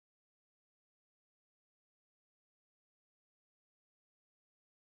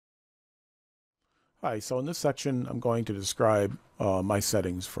Hi, so in this section I'm going to describe my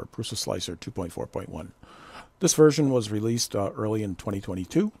settings for PrusaSlicer 2.4.1. This version was released early in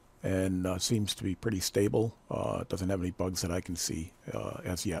 2022 and seems to be pretty stable. It doesn't have any bugs that I can see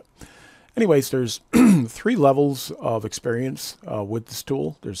as yet. Anyways, there's three levels of experience with this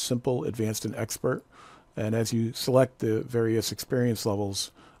tool. There's simple, advanced, and expert. And as you select the various experience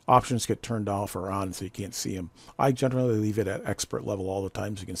levels, options get turned off or on so you can't see them. I generally leave it at expert level all the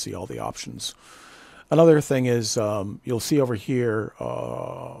time so you can see all the options. Another thing is you'll see over here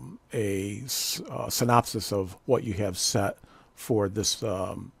a synopsis of what you have set for this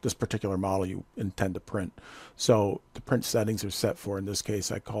this particular model you intend to print. So the print settings are set for, in this case,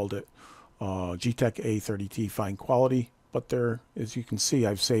 I called it GeeeTech A30T Fine Quality, but there, as you can see,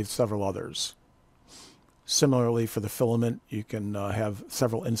 I've saved several others. Similarly, for the filament, you can have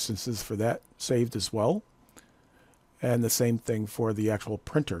several instances for that saved as well. And the same thing for the actual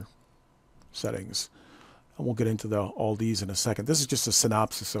printer settings. And we'll get into all these in a second. This is just a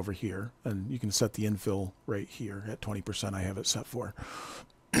synopsis over here, and you can set the infill right here at 20%. I have it set for.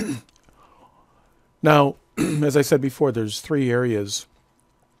 Now, as I said before, there's three areas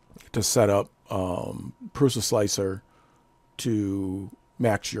to set up PrusaSlicer to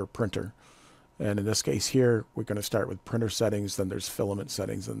match your printer. And in this case here, we're going to start with printer settings, then there's filament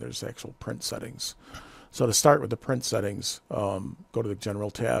settings, and there's actual print settings. So to start with the print settings, go to the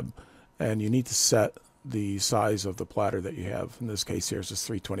General tab, and you need to set the size of the platter that you have. In this case here, it's just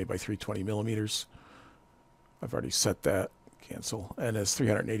 320 by 320 millimeters. I've already set that. Cancel. And it's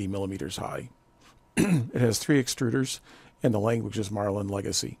 380 millimeters high. It has 3 extruders, and the language is Marlin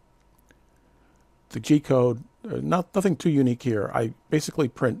Legacy. The G code, nothing too unique here. I basically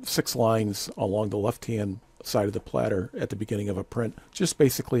print 6 lines along the left-hand side of the platter at the beginning of a print, just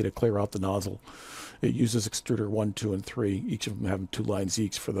basically to clear out the nozzle. It uses extruder 1, 2, and 3, each of them having 2 lines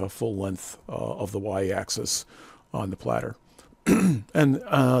each for the full length of the y-axis on the platter. And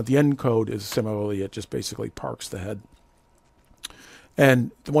the end code is similarly, it just basically parks the head.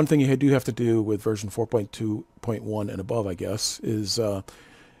 And the one thing you do have to do with version 4.2.1 and above, I guess, is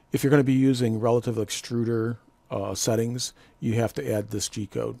if you're going to be using relative extruder settings, you have to add this G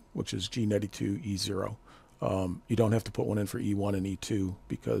code, which is G92E0. You don't have to put one in for E1 and E2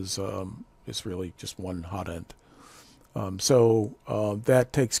 because it's really just one hot end. So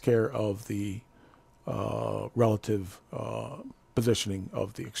that takes care of the relative positioning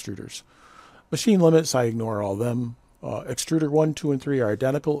of the extruders. Machine limits, I ignore all them. Extruder 1, 2, and 3 are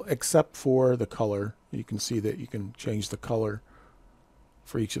identical except for the color. You can see that you can change the color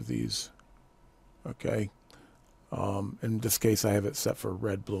for each of these. Okay. In this case, I have it set for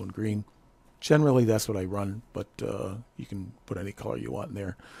red, blue, and green. Generally, that's what I run, but you can put any color you want in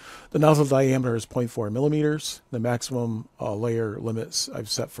there. The nozzle diameter is 0.4 millimeters. The maximum layer limits I've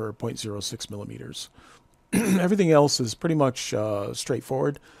set for 0.06 millimeters. Everything else is pretty much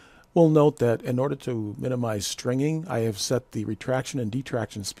straightforward. We'll note that in order to minimize stringing, I have set the retraction and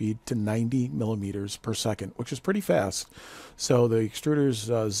detraction speed to 90 millimeters per second, which is pretty fast. So the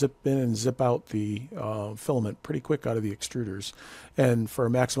extruders zip in and zip out the filament pretty quick out of the extruders, and for a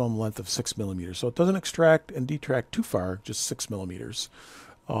maximum length of 6 millimeters. So it doesn't extract and detract too far, just 6 millimeters.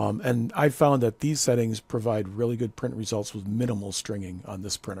 And I found that these settings provide really good print results with minimal stringing on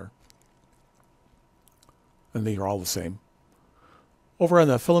this printer. And they are all the same. Over on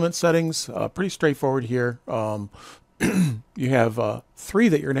the filament settings, pretty straightforward here. You have 3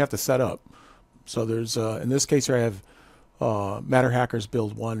 that you're going to have to set up. So there's, in this case here, I have Matter Hackers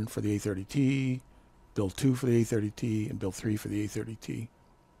build 1 for the A30T, build 2 for the A30T, and build 3 for the A30T.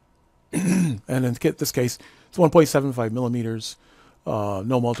 And in this case, it's 1.75 millimeters,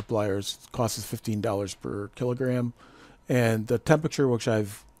 no multipliers, it costs us $15 per kilogram. And the temperature, which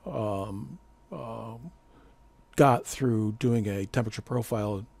I've got through doing a temperature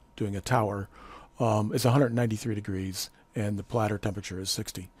profile, doing a tower, is 193 degrees, and the platter temperature is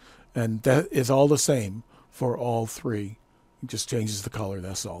 60. And that is all the same for all 3. It just changes the color,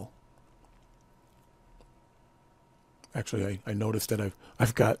 that's all. Actually, I noticed that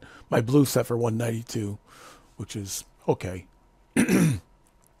I've got my blue set for 192, which is okay.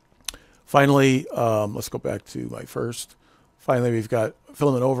 Finally, let's go back to my first. Finally, we've got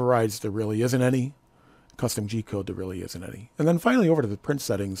filament overrides. There really isn't any. Custom G code, there really isn't any. And then finally over to the print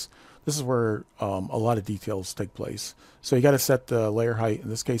settings. This is where a lot of details take place. So you got to set the layer height. In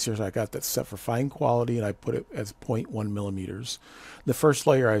this case here, I got that set for fine quality, and I put it as 0.1 millimeters. The first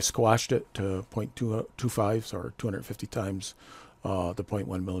layer, I squashed it to 0.25, or 250 times the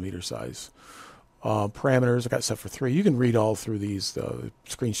 0.1 millimeter size. Parameters, I got set for 3. You can read all through these. The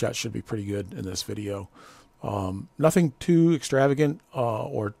screenshots should be pretty good in this video. Nothing too extravagant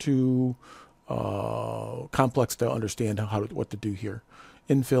or too complex to understand what to do here.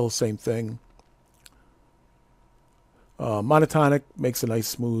 Infill, same thing. Monotonic makes a nice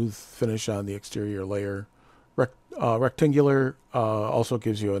smooth finish on the exterior layer. Rectangular also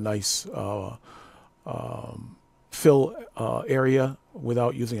gives you a nice fill area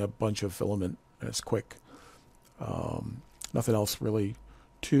without using a bunch of filament, and it's quick. Nothing else really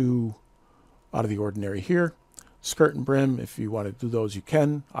too out of the ordinary here. Skirt and brim, if you want to do those, you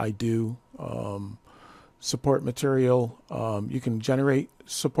can. I do. Support material, you can generate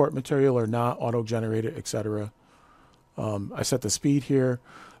support material or not, auto-generate it, etc. I set the speed here.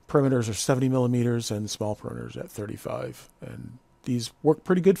 Perimeters are 70 millimeters and small perimeters at 35. And these work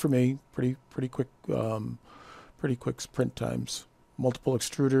pretty good for me. Pretty quick print times. Multiple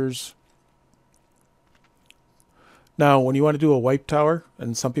extruders. Now, when you want to do a wipe tower,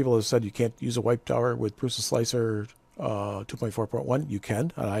 and some people have said you can't use a wipe tower with PrusaSlicer 2.4.1, you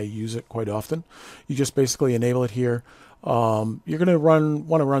can, and I use it quite often. You just basically enable it here. You're going to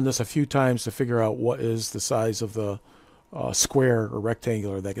want to run this a few times to figure out what is the size of the square or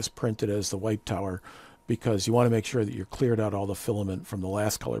rectangular that gets printed as the wipe tower, because you want to make sure that you're cleared out all the filament from the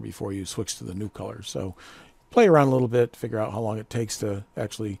last color before you switch to the new color. So play around a little bit, figure out how long it takes to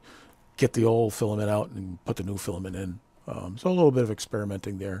actually get the old filament out and put the new filament in. So a little bit of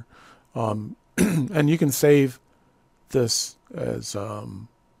experimenting there. And you can save this as, you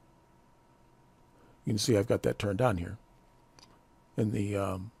can see I've got that turned on here in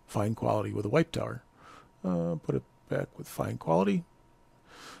the fine quality with a wipe tower. Put it back with fine quality.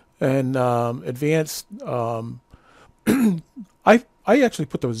 And advanced, I actually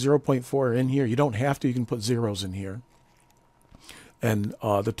put the 0.4 in here. You don't have to, you can put zeros in here. And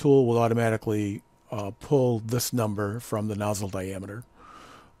the tool will automatically pull this number from the nozzle diameter.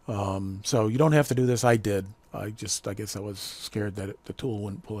 So you don't have to do this. I did. I guess I was scared that the tool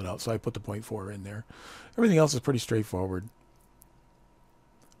wouldn't pull it out, so I put the 0.4 in there. Everything else is pretty straightforward.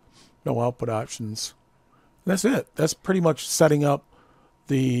 No output options. And that's it. That's pretty much setting up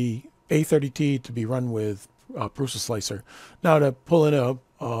the A30T to be run with PrusaSlicer. Now to pull in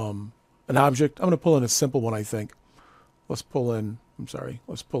an object, I'm going to pull in a simple one, I think. Let's pull in,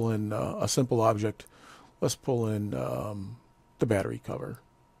 let's pull in a simple object. Let's pull in the battery cover.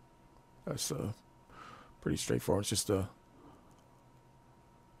 That's pretty straightforward. It's just a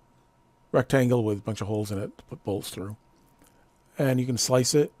rectangle with a bunch of holes in it to put bolts through. And you can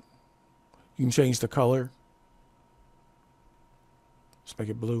slice it. You can change the color. Just make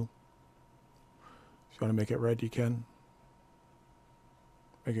it blue. If you want to make it red, you can.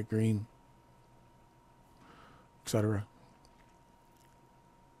 Make it green, etc.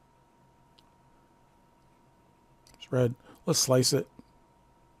 It's red. Let's slice it.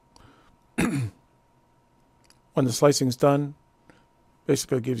 When the slicing's done,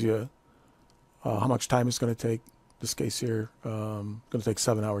 basically it gives you how much time it's going to take. This case here, going to take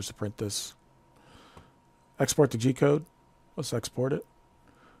 7 hours to print this. Export to G-code. Let's export it.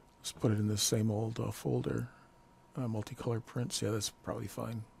 Let's put it in this same old folder. Multicolor prints. Yeah, that's probably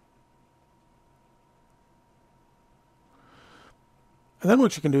fine. And then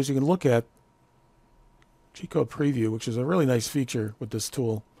what you can do is you can look at G-code preview, which is a really nice feature with this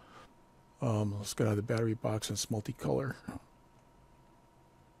tool. Let's get out of the battery box and it's multicolor.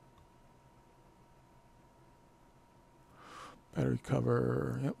 Battery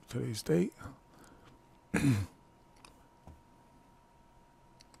cover, yep, today's date.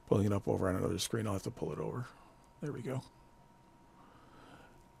 Pulling it up over on another screen, I'll have to pull it over. There we go.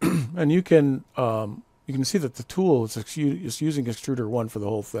 And you can see that the tool is using extruder 1 for the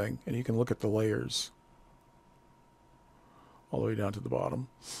whole thing, and you can look at the layers all the way down to the bottom.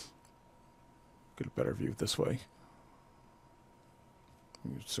 Get a better view this way.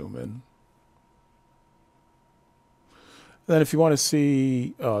 You zoom in. And then if you want to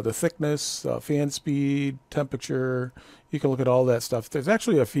see the thickness, fan speed, temperature, you can look at all that stuff. There's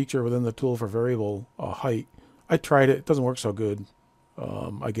actually a feature within the tool for variable height. I tried it. It doesn't work so good.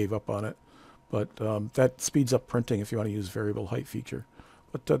 I gave up on it. But that speeds up printing if you want to use variable height feature.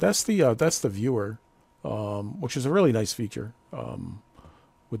 But that's the viewer, which is a really nice feature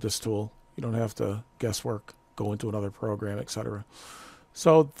with this tool. You don't have to guesswork, go into another program, etc.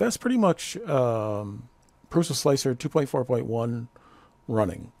 So that's pretty much PrusaSlicer 2.4.1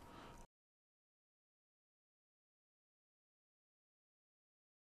 running.